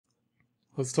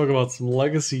Let's talk about some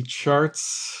legacy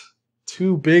charts.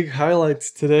 Two big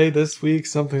highlights today, this week,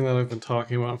 something that I've been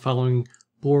talking about following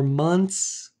for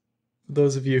months. For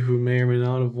those of you who may or may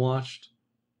not have watched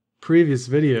previous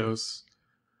videos,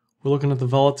 we're looking at the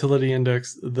volatility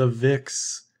index, the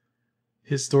VIX.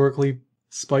 Historically,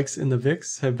 spikes in the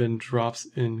VIX have been drops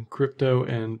in crypto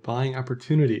and buying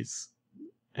opportunities,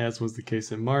 as was the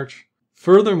case in March.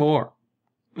 Furthermore,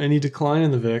 any decline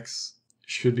in the VIX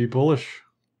should be bullish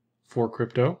for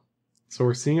crypto. So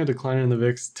we're seeing a decline in the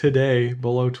VIX today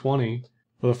below 20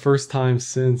 for the first time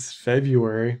since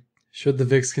February. Should the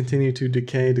VIX continue to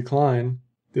decline,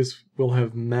 this will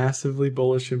have massively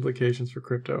bullish implications for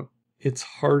crypto. It's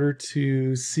harder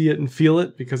to see it and feel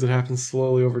it because it happens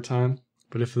slowly over time.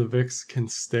 But if the VIX can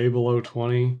stay below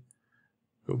 20,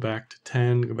 go back to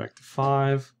 10, go back to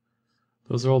 5,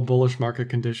 those are all bullish market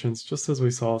conditions, just as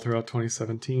we saw throughout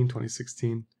 2017,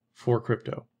 2016 for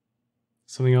crypto.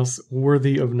 Something else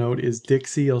worthy of note is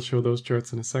Dixie. I'll show those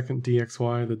charts in a second.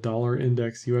 DXY, the dollar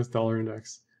index, US dollar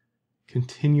index,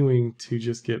 continuing to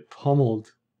just get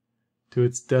pummeled to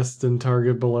its destined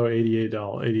target below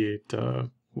 $88,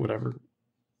 whatever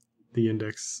the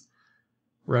index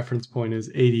reference point is,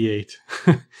 88.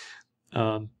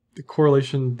 The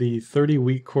correlation, the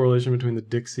 30-week correlation between the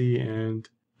Dixie and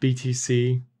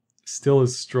BTC still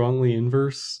is strongly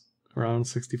inverse, around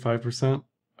 65%.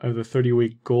 I have the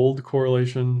 30-week gold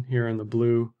correlation here in the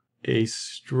blue, a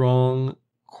strong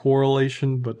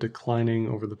correlation but declining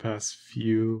over the past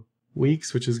few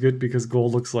weeks, which is good because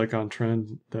gold looks like on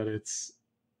trend that it's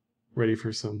ready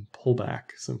for some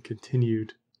pullback, some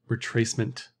continued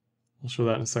retracement. I'll show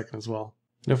that in a second as well.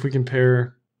 Now if we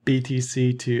compare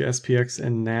BTC to SPX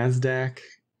and NASDAQ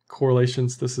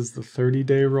correlations, this is the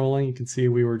 30-day rolling. You can see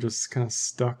we were just kind of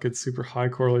stuck at super high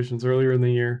correlations earlier in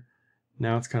the year.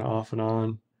 Now it's kind of off and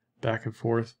on, back and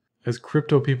forth. As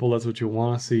crypto people, that's what you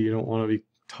want to see. You don't want to be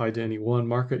tied to any one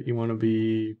market. You want to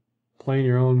be playing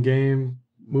your own game,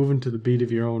 moving to the beat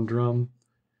of your own drum.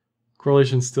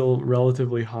 Correlation's still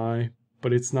relatively high,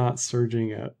 but it's not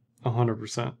surging at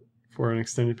 100% for an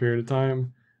extended period of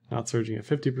time, not surging at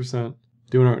 50%.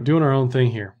 Doing our own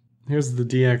thing here. Here's the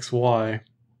DXY,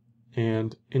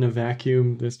 and in a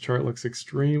vacuum, this chart looks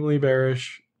extremely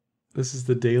bearish. This is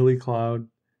the daily cloud.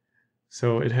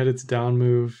 So it had its down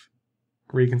move,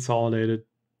 reconsolidated,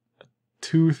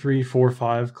 2, 3, 4,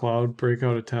 5 cloud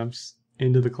breakout attempts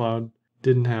into the cloud,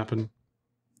 didn't happen.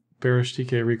 Bearish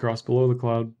TK recross below the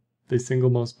cloud, the single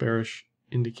most bearish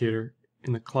indicator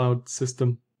in the cloud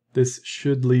system. This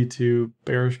should lead to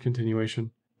bearish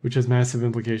continuation, which has massive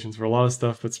implications for a lot of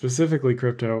stuff, but specifically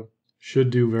crypto should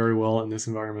do very well in this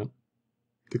environment.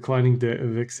 Declining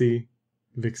declining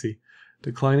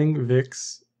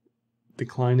VIX,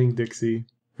 declining Dixie,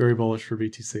 very bullish for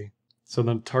BTC. So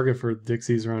the target for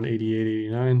Dixie is around 88,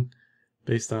 89,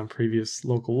 based on previous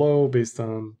local low, based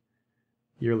on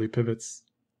yearly pivots.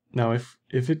 Now, if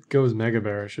it goes mega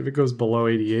bearish, if it goes below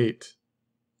 88,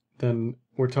 then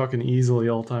we're talking easily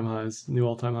all-time highs, new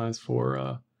all-time highs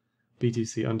for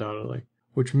BTC, undoubtedly,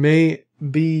 which may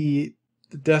be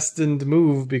the destined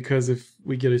move because if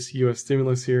we get a US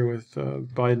stimulus here with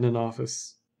Biden in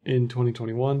office in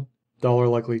 2021, dollar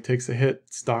likely takes a hit,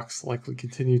 stocks likely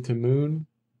continue to moon,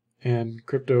 and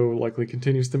crypto likely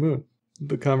continues to moon.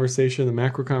 The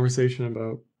macro conversation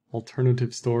about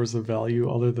alternative stores of value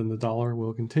other than the dollar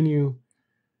will continue,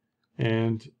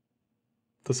 and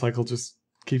the cycle just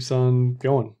keeps on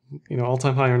going.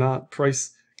 All-time high or not,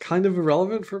 price kind of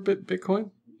irrelevant for Bitcoin.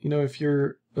 If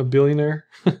you're a billionaire,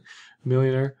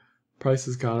 millionaire, price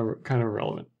is kind of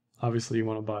irrelevant. Obviously, you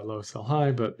want to buy low, sell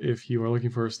high, but if you are looking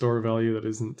for a store of value that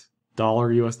isn't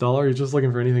dollar, US dollar, you're just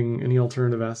looking for any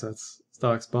alternative assets,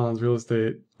 stocks, bonds, real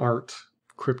estate, art,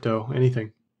 crypto,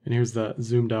 anything. And here's that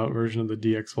zoomed out version of the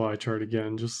DXY chart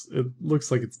again. It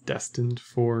looks like it's destined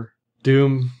for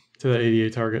doom to that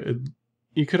 88 target.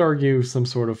 You could argue some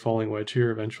sort of falling wedge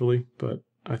here eventually, but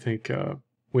I think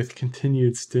with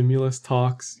continued stimulus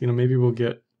talks, maybe we'll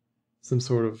get some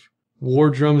sort of war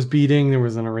drums beating. There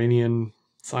was an Iranian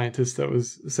scientist that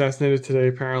was assassinated today,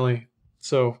 apparently.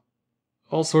 So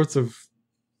all sorts of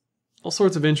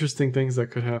interesting things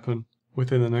that could happen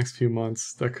within the next few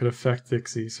months that could affect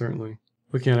Dixie, certainly.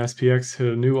 Looking at SPX,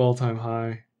 hit a new all-time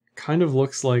high. Kind of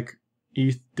looks like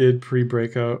ETH did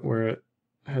pre-breakout, where it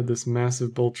had this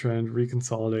massive bull trend,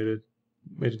 reconsolidated,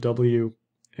 made a W,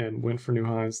 and went for new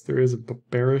highs. There is a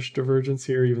bearish divergence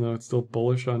here, even though it's still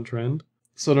bullish on trend.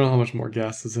 So I don't know how much more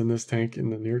gas is in this tank in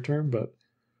the near term, but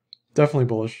definitely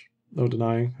bullish, no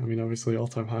denying. Obviously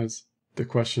all-time highs. The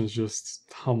question is just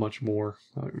how much more,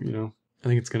 I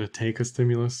think it's going to take a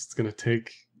stimulus. It's going to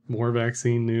take more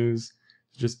vaccine news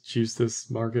just juice this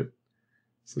market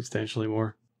substantially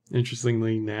more.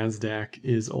 Interestingly, NASDAQ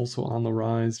is also on the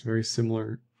rise. Very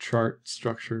similar chart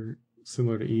structure,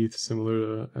 similar to ETH,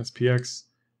 similar to SPX.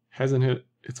 Hasn't hit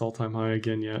its all-time high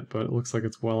again yet, but it looks like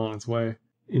it's well on its way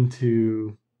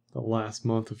into the last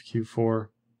month of Q4.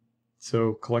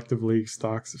 So collectively, if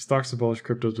stocks are bullish,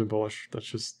 crypto's been bullish. That's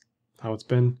just how it's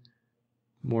been.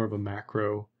 More of a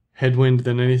macro headwind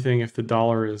than anything. If the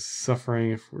dollar is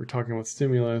suffering, if we're talking about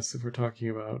stimulus, if we're talking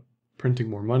about printing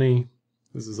more money,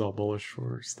 this is all bullish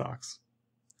for stocks,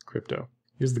 crypto.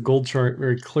 Here's the gold chart,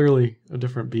 very clearly a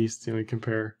different beast. You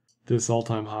compare this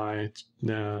all-time high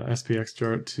SPX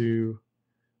chart to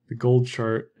the gold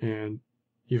chart, and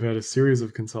you've had a series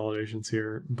of consolidations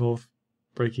here, both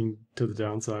breaking to the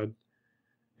downside,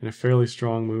 and a fairly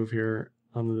strong move here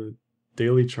on the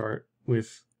daily chart,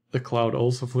 with the cloud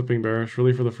also flipping bearish,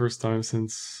 really for the first time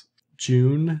since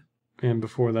June, and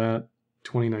before that,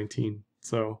 2019.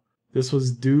 So this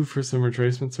was due for some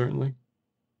retracement, certainly,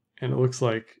 and it looks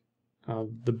like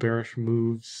the bearish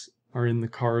moves are in the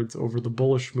cards over the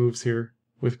bullish moves here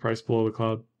with price below the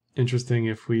cloud. Interesting,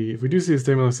 if we do see a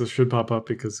stimulus, this should pop up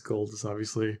because gold is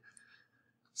obviously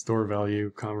store value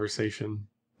conversation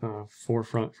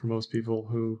forefront for most people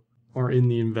who are in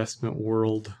the investment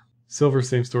world. Silver,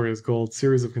 same story as gold.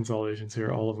 Series of consolidations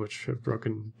here, all of which have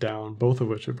broken down, both of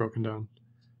which have broken down.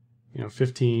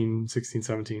 15, 16,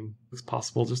 17 was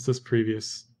possible. Just this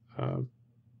previous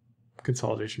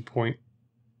consolidation point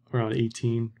around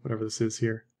 18, whatever this is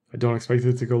here. I don't expect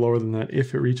it to go lower than that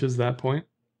if it reaches that point.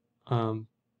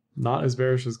 Not as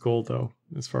bearish as gold, though,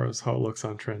 as far as how it looks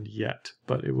on trend yet,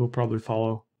 but it will probably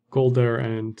follow gold there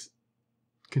and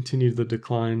continue the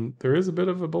decline. There is a bit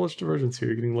of a bullish divergence here.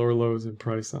 You're getting lower lows in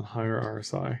price on higher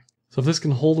RSI. So if this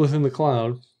can hold within the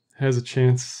cloud, it has a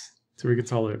chance to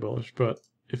reconsolidate bullish. But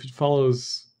if it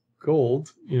follows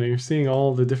gold, you're seeing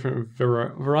all the different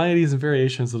varieties and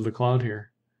variations of the cloud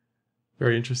here.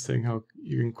 Very interesting how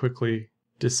you can quickly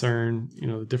discern,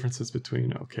 the differences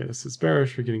between, okay, this is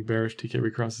bearish, you're getting bearish TK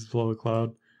recrosses below the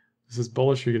cloud. This is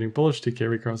bullish, you're getting bullish TK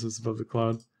recrosses above the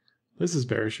cloud. This is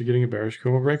bearish, you're getting a bearish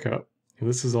Kumo breakout. And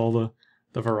this is all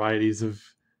the varieties of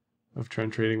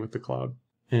trend trading with the cloud.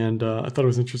 And I thought it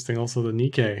was interesting also the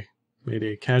Nikkei made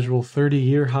a casual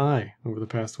 30-year high over the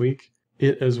past week.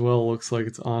 It as well looks like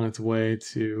it's on its way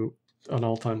to an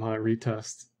all-time high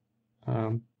retest.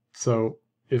 So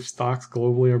if stocks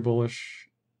globally are bullish,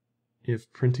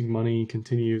 if printing money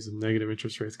continues and negative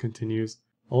interest rates continues,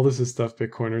 all this is stuff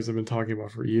Bitcoiners have been talking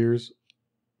about for years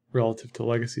relative to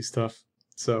legacy stuff.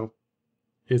 So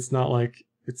it's not like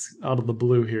it's out of the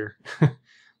blue here.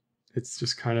 It's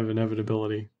just kind of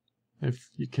inevitability. If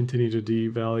you continue to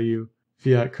devalue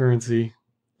fiat currency,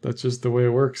 that's just the way it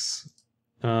works.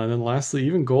 And then lastly,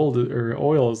 even gold or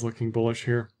oil is looking bullish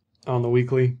here on the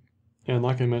weekly. And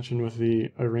like I mentioned with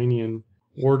the Iranian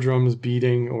war drums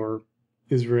beating, or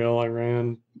Israel,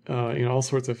 Iran, all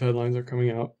sorts of headlines are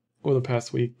coming out over the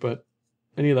past week, but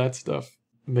any of that stuff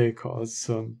may cause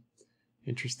some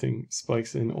interesting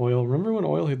spikes in oil. Remember when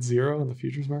oil hit zero in the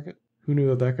futures market? Who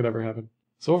knew that could ever happen?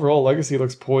 So overall, Legacy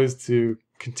looks poised to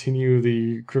continue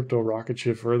the crypto rocket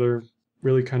ship further,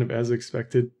 really kind of as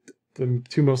expected. The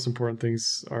two most important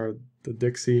things are the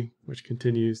Dixie, which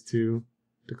continues to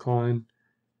decline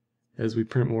as we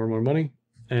print more and more money,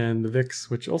 and the VIX,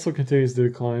 which also continues to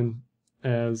decline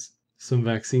as some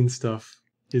vaccine stuff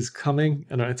is coming.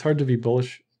 And it's hard to be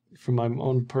bullish from my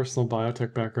own personal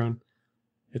biotech background.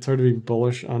 It's hard to be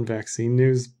bullish on vaccine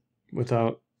news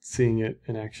without seeing it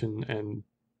in action and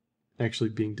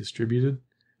actually being distributed,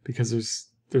 because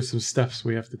there's some steps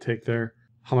we have to take there.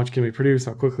 How much can we produce?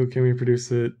 How quickly can we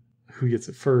produce it? Who gets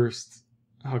it first?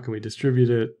 How can we distribute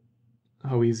it?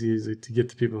 How easy is it to get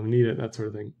to people who need it? That sort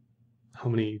of thing. How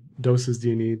many doses do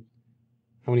you need?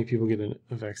 How many people get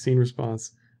a vaccine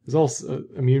response? There's also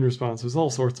immune response. There's all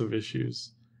sorts of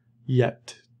issues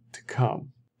yet to come.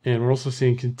 And we're also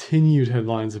seeing continued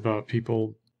headlines about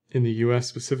people in the US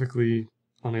specifically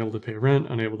unable to pay rent,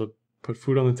 unable to put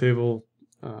food on the table,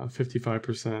 55%,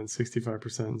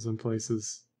 65% in some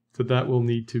places. So that will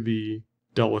need to be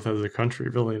dealt with as a country,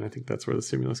 really, and I think that's where the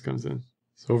stimulus comes in.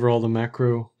 So overall, the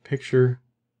macro picture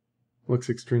looks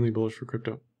extremely bullish for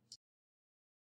crypto.